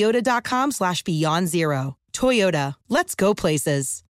at toyota.com/beyondzero. Toyota, let's go places.